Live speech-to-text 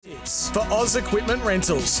House for Oz Equipment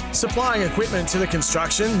Rentals, supplying equipment to the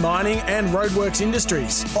construction, mining and roadworks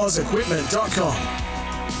industries.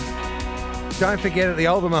 OzEquipment.com. Don't forget at the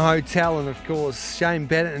Ultima Hotel, and of course, Shane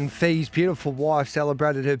Bennett and Fee's beautiful wife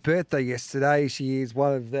celebrated her birthday yesterday. She is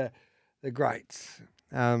one of the greats.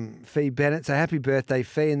 Fee Bennett, so happy birthday,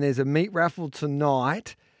 Fee. And there's a meat raffle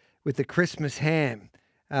tonight with the Christmas ham,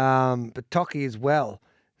 but Tocky as well.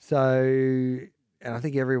 So, and I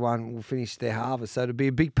think everyone will finish their harvest. So it'll be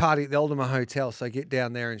a big party at the Ultima Hotel. So get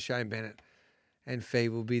down there, and Shane Bennett and Fee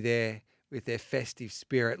will be there with their festive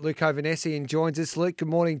spirit. Luke Ovanessian joins us. Luke, good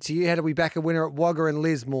morning to you. How do we back a winner at Wagga and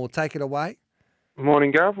Lismore? Take it away.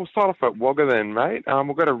 Morning, Gareth. We'll start off at Wagga then, mate.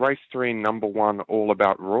 We'll go to race 3, number 1, All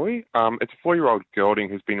About Roy. It's a 4-year-old gelding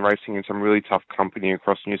who's been racing in some really tough company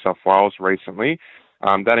across New South Wales recently.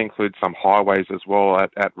 That includes some highways as well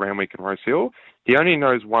at Randwick and Rosehill. He only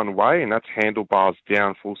knows one way, and that's handlebars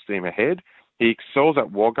down, full steam ahead. He excels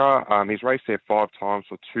at Wagga. He's raced there 5 times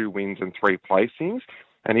for 2 wins and 3 placings.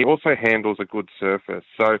 And he also handles a good surface.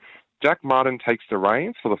 So Jack Martin takes the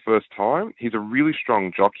reins for the first time. He's a really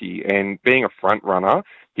strong jockey, and being a front runner,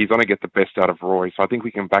 he's going to get the best out of Roy. So I think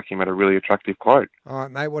we can back him at a really attractive quote. All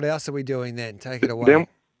right, mate. What else are we doing then? Take it away.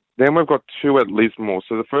 Then we've got 2 at Lismore.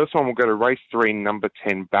 So the first one, we'll go to race 3, number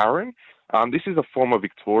 10, Baron. This is a former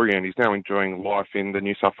Victorian. He's now enjoying life in the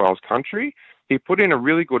New South Wales country. He put in a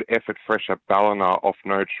really good effort fresh at Ballina off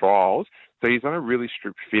no trials. So he's on a really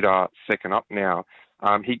stripped fitter second up now.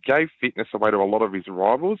 He gave fitness away to a lot of his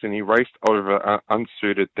rivals, and he raced over an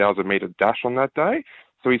unsuited 1,000-metre dash on that day.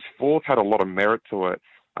 So his fourth had a lot of merit to it.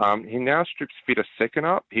 He now strips fitter second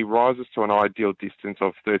up. He rises to an ideal distance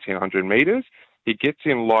of 1,300 metres. He gets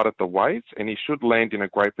in light at the weights, and he should land in a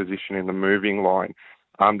great position in the moving line.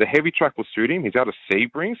 The heavy track will suit him. He's out of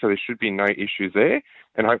Sebring, so there should be no issues there,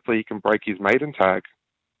 and hopefully he can break his maiden tag.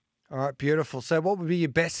 All right, beautiful. So what would be your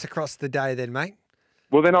best across the day then, mate?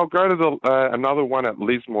 Well, then I'll go to another one at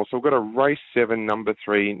Lismore. So we've got a race 7, number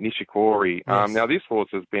 3, Nishikori. Yes. Now, this horse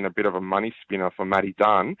has been a bit of a money spinner for Matty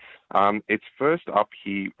Dunn. It's first up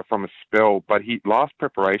here from a spell, but last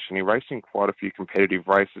preparation, he raced in quite a few competitive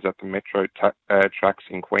races at the Metro tracks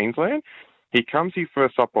in Queensland. He comes here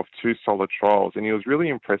first up off 2 solid trials, and he was really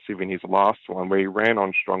impressive in his last one, where he ran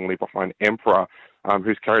on strongly behind Emperor,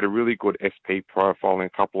 who's carried a really good SP profile in a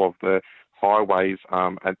couple of the highways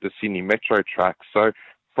at the Sydney Metro track. So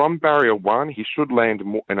from barrier 1, he should land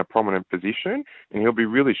in a prominent position, and he'll be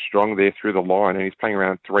really strong there through the line, and he's paying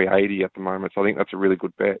around 380 at the moment, so I think that's a really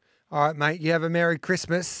good bet. All right, mate, you have a Merry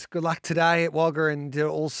Christmas. Good luck today at Wagga, and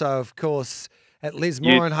also, of course, at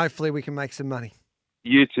Lismore, and hopefully we can make some money.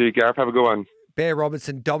 You too, Gareth. Have a good one. Bear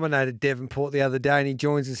Robertson dominated Devonport the other day, and he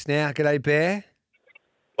joins us now. G'day, Bear.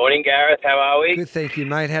 Morning, Gareth. How are we? Good, thank you,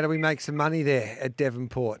 mate. How do we make some money there at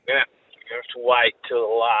Devonport? Yeah, you have to wait till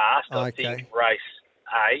the last. Okay. I think race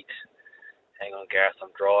 8. Hang on, Gareth, I'm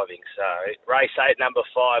driving. So race 8, number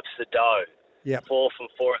 5, Sado. Yep. 4 from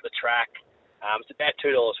 4 at the track. It's about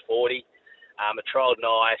 $2.40. It trialled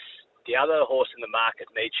nice. The other horse in the market,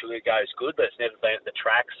 Need Sugar, goes good, but it's never been at the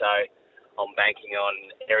track, so I'm banking on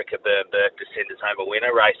Erica Byrne-Burke to send us home a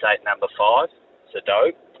winner. Race 8, number 5,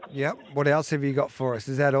 Sado. Yep. What else have you got for us?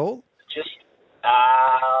 Is that all? Just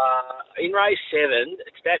in race 7,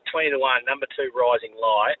 it's about 20 to 1. Number 2, Rising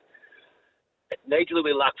Light. It needs a little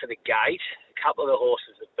bit of luck for the gate. A couple of the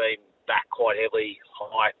horses have been back quite heavily,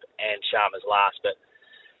 Hype and Sharma's Last, but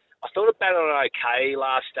I thought it batted on okay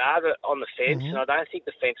last start on the fence, and I don't think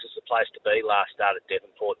the fence was the place to be last start at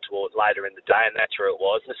Devonport towards later in the day, and that's where it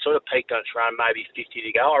was. And it sort of peaked on its run, maybe 50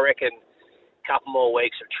 to go. I reckon a couple more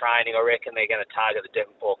weeks of training, I reckon they're going to target the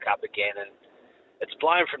Devonport Cup again, and it's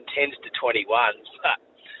blown from 10s to 21s, but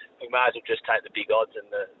we may as well just take the big odds, and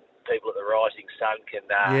the people at the Rising Sun can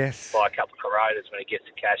buy a couple of Coronas when it gets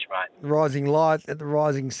to cash, mate. Rising Light at the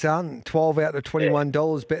Rising Sun, 12 out of $21,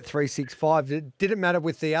 bet 365. Did it matter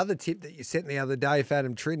with the other tip that you sent the other day for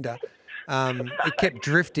Adam Trinder? It kept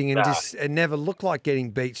drifting and it never looked like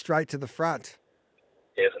getting beat, straight to the front.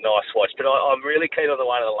 Yeah, it's a nice watch, but I'm really keen on the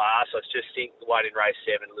one of the last. I just think the one in race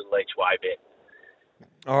 7, a little each way bet.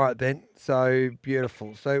 All right, Ben. So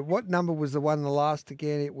beautiful. So what number was the one in the last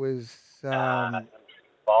again? It was 5.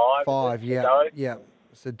 Yeah.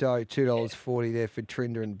 Sado, $2.40 there for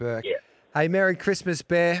Trinder and Burke. Yeah. Hey, Merry Christmas,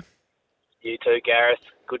 Bear. You too, Gareth.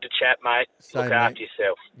 Good to chat, mate. Same, Look after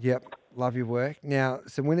yourself. Yep. Love your work. Now,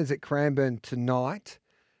 some winners at Cranbourne tonight.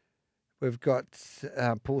 We've got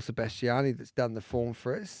Paul Sebastiani that's done the form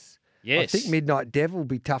for us. Yes. I think Midnight Devil will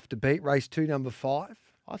be tough to beat. Race 2, number 5.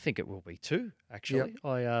 I think it will be too, actually.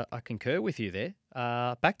 Yep. I concur with you there.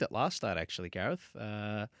 Backed it last start, actually, Gareth.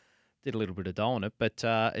 did a little bit of dough on it, but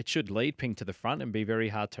it should lead Ping to the front and be very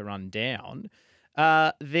hard to run down.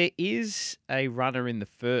 There is a runner in the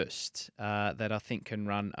first that I think can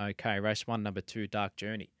run okay. Race 1, number 2, Dark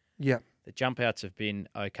Journey. Yep. The jump outs have been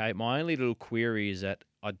okay. My only little query is that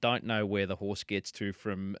I don't know where the horse gets to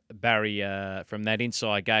from from that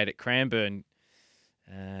inside gate at Cranbourne.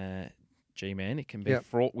 Man, it can be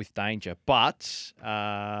fraught with danger. But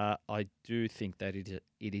I do think that it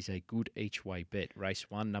is a good each-way bet. Race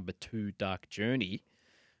 1, number 2, Dark Journey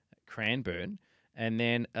at Cranbourne. And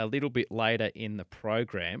then a little bit later in the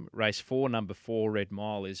program, race 4, number 4, Red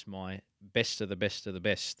Mile is my best of the best of the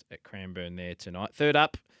best at Cranbourne there tonight. Third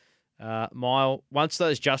up, Mile. Once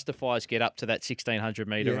those justifiers get up to that 1,600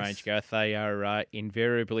 metre range, Gareth, they are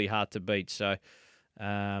invariably hard to beat. So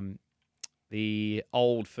the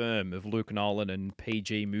old firm of Luke Nolan and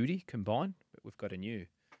PG Moody combined, but we've got a new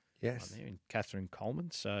one there in Catherine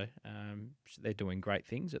Coleman. So they're doing great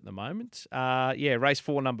things at the moment. Race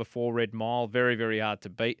 4, number 4, Red Mile, very, very hard to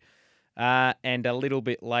beat. And a little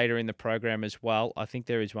bit later in the program as well, I think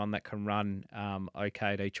there is one that can run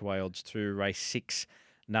okay at each way odds too. Race 6,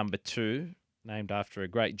 number 2, named after a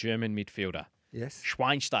great German midfielder. Yes.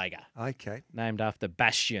 Schweinsteiger. Okay. Named after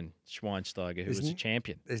Bastian Schweinsteiger, who was a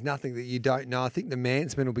champion. There's nothing that you don't know. I think the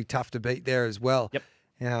Mansman will be tough to beat there as well. Yep.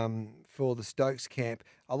 For the Stokes camp.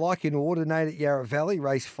 I like an Ordinate at Yarra Valley,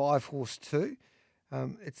 race 5, horse 2.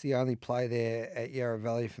 It's the only play there at Yarra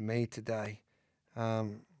Valley for me today.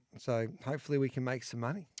 So hopefully we can make some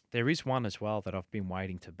money. There is one as well that I've been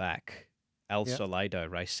waiting to back. El Soledo,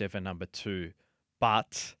 race 7, number 2.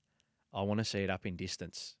 But I want to see it up in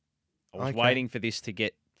distance. I was waiting for this to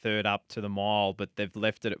get third up to the mile, but they've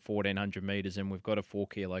left it at 1,400 metres and we've got a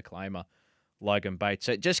 4-kilo claimer, Logan Bates.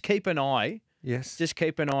 So just keep an eye. Yes. Just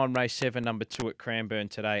keep an eye on race 7, number 2 at Cranbourne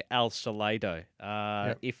today, El Soledo.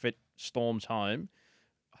 If it storms home,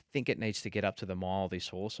 I think it needs to get up to the mile, this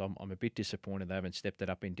horse. I'm a bit disappointed they haven't stepped it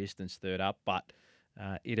up in distance third up, but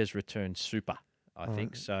it has returned super, I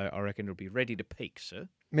think. So I reckon it'll be ready to peak, sir.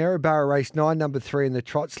 Maryborough race 9, number 3 in the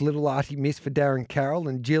trots. Little Artie Miss for Darren Carroll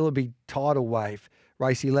and Jillaby Tidal Wave,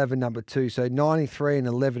 race 11, number 2. So 93 and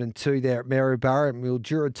 11 and 2 there at Maryborough and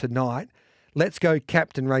Mildura tonight. Let's Go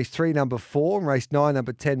Captain, race 3, number 4, and race 9,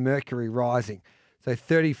 number 10, Mercury Rising. So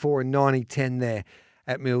 34 and 90-10 there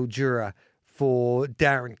at Mildura for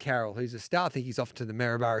Darren Carroll, who's a star. I think he's off to the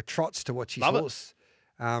Maryborough Trots to watch his horse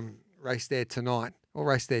race there tonight, or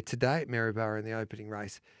race there today at Maryborough in the opening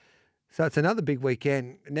race. So it's another big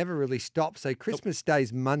weekend. It never really stops. So Christmas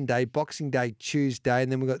Day's Monday, Boxing Day Tuesday,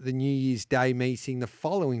 and then we've got the New Year's Day meeting the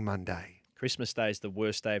following Monday. Christmas Day is the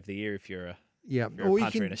worst day of the year if you're a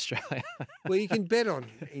punter in Australia. Well, you can bet on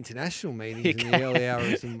international meetings in the early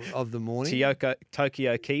hours of the morning.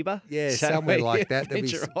 Tokyo Kiba? Yeah, somewhere like that.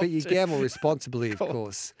 But you gamble responsibly, of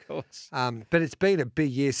course. Of course. But it's been a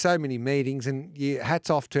big year, so many meetings, and hats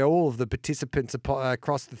off to all of the participants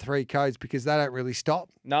across the 3 codes because they don't really stop.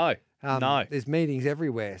 No. There's meetings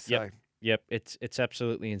everywhere. So. Yep. It's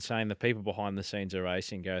absolutely insane. The people behind the scenes are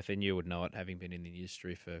racing, Gareth, and you would know it, having been in the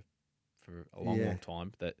industry for a long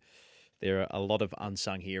time, that there are a lot of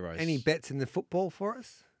unsung heroes. Any bets in the football for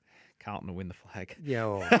us? Carlton to win the flag. Yeah,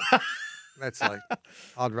 well, that's like,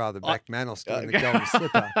 I'd rather back Manos to win the golden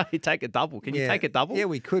slipper. You take a double. Can you take a double? Yeah,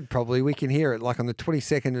 we could probably. We can hear it like on the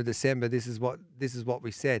 22nd of December. This is what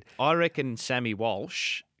we said. I reckon Sammy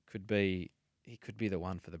Walsh could be the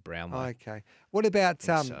one for the Brownlow. Okay. What about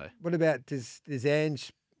does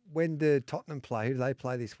Ange? When do Tottenham play? Who do they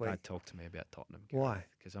play this week? Don't talk to me about Tottenham. Why?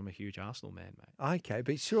 Because I'm a huge Arsenal man, mate. Okay,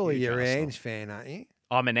 but surely you're an Ange fan, aren't you?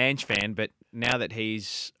 I'm an Ange fan, but now that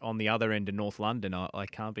he's on the other end of North London, I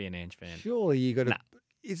can't be an Ange fan. Surely you got to.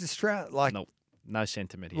 Is Australia like? No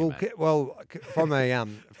sentiment here, mate. Well, from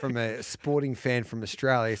a sporting fan from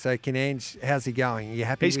Australia. So can Ange? How's he going? Are you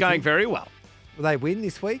happy? He's going very well. Will they win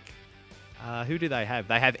this week? Who do they have?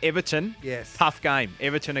 They have Everton. Yes. Tough game.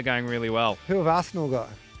 Everton are going really well. Who have Arsenal got?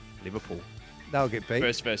 Liverpool. They'll get beat.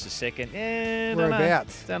 First versus second. Yeah,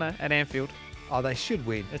 Whereabouts? Don't know. At Anfield. Oh, they should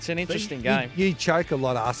win. It's an interesting game. You choke a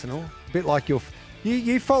lot, Arsenal. A bit like you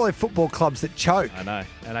follow football clubs that choke. I know.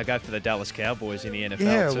 And I go for the Dallas Cowboys in the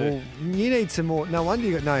NFL too. Well, you need some more. No wonder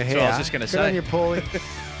you got no hair. So I was just going to say. Good on you, Paulie.